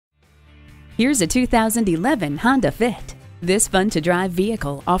Here's a 2011 Honda Fit. This fun-to-drive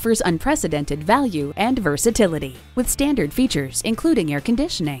vehicle offers unprecedented value and versatility, with standard features including air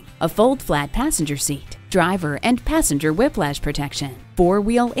conditioning, a fold-flat passenger seat, driver and passenger whiplash protection,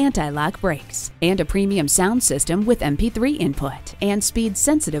 four-wheel anti-lock brakes, and a premium sound system with MP3 input and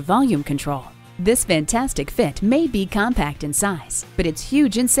speed-sensitive volume control. This fantastic fit may be compact in size, but it's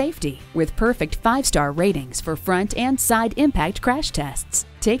huge in safety, with perfect 5-star ratings for front and side impact crash tests.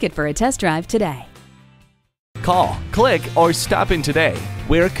 Take it for a test drive today. Call, click, or stop in today.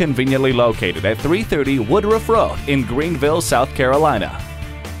 We're conveniently located at 330 Woodruff Road in Greenville, South Carolina.